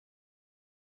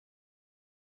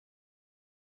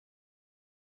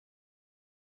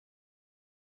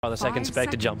The second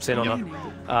Spectre jumps in on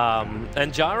her.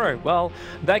 And Gyro, well,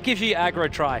 that gives you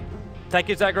aggro try. That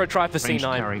gives aggro try for Range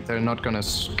C9. Carry. They're not going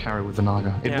to carry with the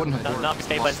Naga. It wouldn't have worked. Navi's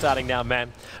gameplay starting now,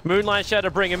 man. Moonlight Shadow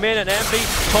bring him in, and Envy,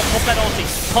 pop that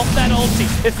ulti. Pop that ulti.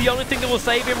 It's the only thing that will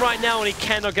save him right now, and he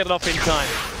cannot get it off in time.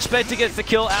 Spectre gets the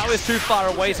kill. Ao is too far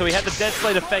away, so he had the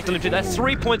Desolate effect on him too. That's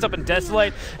 3 points up in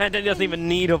Desolate, and then he doesn't even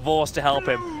need a Vorce to help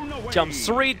him. Jumps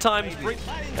 3 times,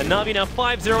 and Navi now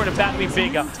 5-0 and about to be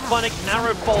bigger. Funnick,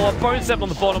 arrow follower, Bone 7 on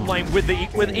the bottom lane with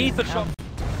Ether shot.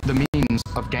 The means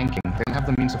of ganking. They don't have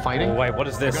the means of fighting. Oh, wait, what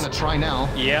is this? They're going to try now.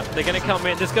 Yep, they're going to come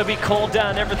in. This is going to be called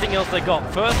down, everything else they got.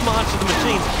 First march of the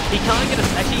machines. He can't get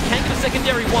he can't get a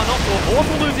secondary one off, or Vorce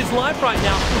will lose his life right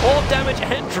now. All damage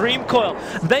and Dream Coil.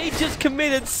 They just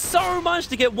committed so much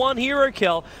to get one hero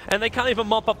kill, and they can't even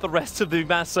mop up the rest of the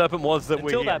Mass Serpent wards that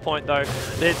Until that point, though,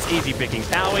 it's easy pickings.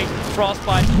 Owie,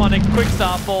 Frostbite, Funnick, Quick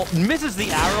Starfall, misses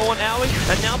the arrow on Owie,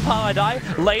 and now Paladai,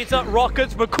 Laser,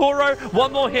 Rockets, Makuro,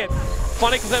 one more hit.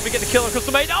 Funnick was able to get the kill across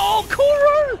the main. Oh,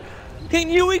 Kuro! He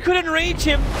knew he couldn't reach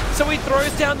him, so he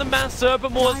throws down the Mass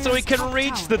Serpent ward so he can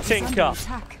reach the Tinker.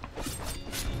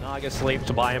 Naga sleeps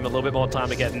to buy him a little bit more time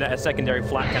to get a secondary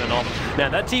flat cannon off. Now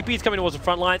that TP is coming towards the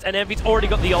front lines, and Envy's already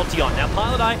got the ulti on. Now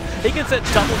Paladai, he can set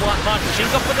double march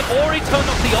machines off, but they've already turned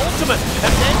off the ultimate.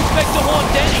 And then Spectre Horn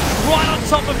Denny right on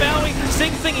top of Owie.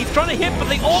 Sing Sing, he's trying to hit, but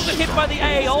they all got hit by the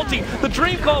AA ulti. The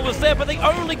Dream Coil was there, but they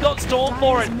only got Storm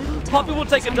for it. Puppy will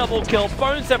take a double kill.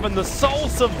 Bone 7, the sole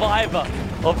survivor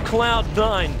of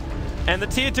Cloud9. And the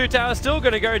tier 2 tower is still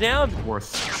going to go down.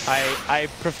 Worth. I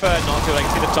prefer not to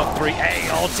see the top 3 A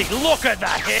ulti. Look at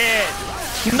that hit!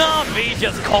 Navi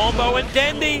just combo and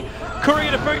Dandy.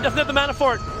 Courier to Boot doesn't have the mana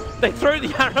for it. They throw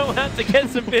the arrow out to get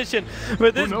some vision,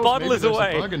 but this bottle is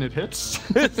away. A bug and it hits.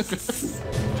 Funnick's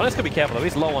got to be careful though,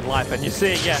 he's low on life, and you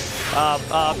see, yeah.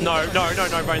 No,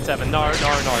 Bone 7. No.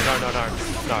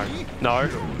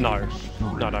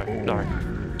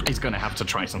 He's going to have to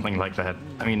try something like that.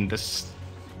 I mean, this...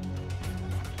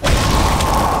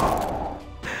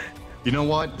 You know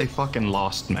what? They fucking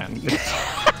lost, man.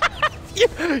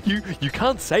 you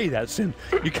can't say that, Sim.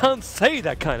 You can't say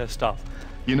that kind of stuff.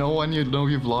 You know when you know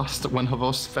you've lost? When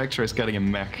Havos Spectre is getting a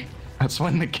mech. That's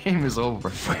when the game is over.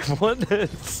 What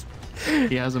is...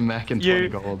 He has a mech in 20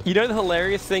 gold. You know the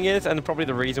hilarious thing is, and probably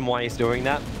the reason why he's doing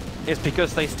that, is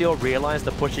because they still realize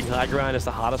that pushing high ground is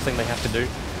the hardest thing they have to do.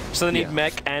 So they need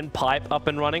mech and pipe up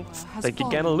and running. They're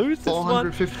gonna lose this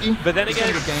 450. one. But then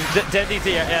again, Dendy's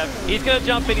here. He's gonna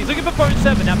jump in. He's looking for Bone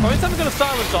 7. Now Bone 7's gonna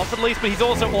silence off at least, but he's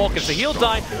also Orchid, so he'll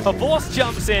die. A Vorce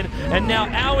jumps in, and now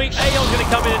Owie, AL's gonna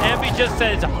come in, and Envy just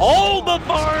says, "Hold the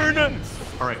phone!"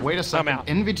 Alright, wait a second.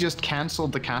 Envy just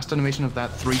cancelled the cast animation of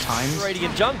that 3 times.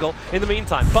 Radiant jungle in the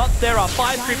meantime, but there are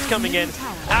 5 creeps coming in.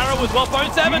 Arrow as well,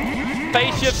 Bone 7.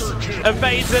 Phase shifts,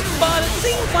 evades it, but it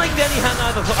seems like Denny had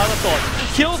other thoughts.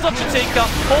 Kills off the Tinker,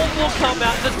 Ult will come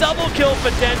out, the double kill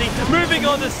for Dendy, moving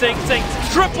on to Sing Sing,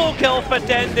 triple kill for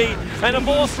Dendy, and a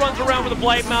Vorce runs around with a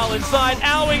Blade Mail inside.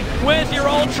 Owie, where's your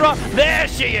Ultra? There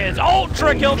she is,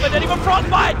 Ultra kill for Dendy, but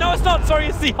Frostbite! No, it's not, sorry,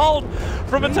 it's the hold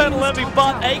from Eternal Envy,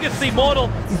 but Aegis Immortal,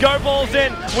 go balls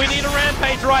in. We need a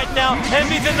Rampage right now.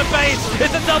 Envy's in the base,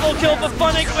 it's a double kill for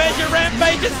Funnick. Where's your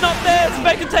Rampage? It's not there,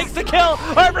 Spectre takes the kill,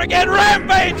 over again,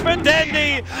 Rampage for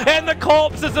Dendy, and the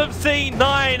corpses of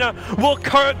C9 will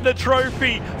coat the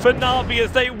trophy for Navi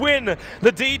as they win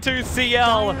the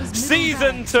D2CL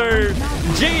Season 2.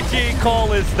 GG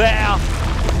call is there.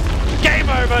 Game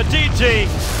over, GG.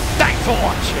 Thanks for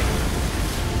watching.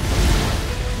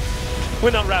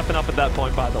 We're not wrapping up at that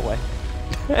point, by the way.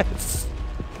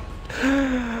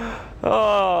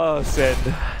 Oh, Sid.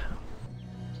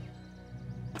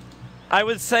 I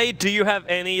would say, do you have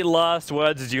any last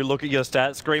words as you look at your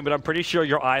stat screen, but I'm pretty sure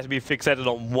your eyes will be fixated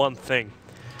on one thing.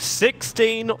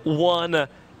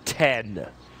 16-1-10.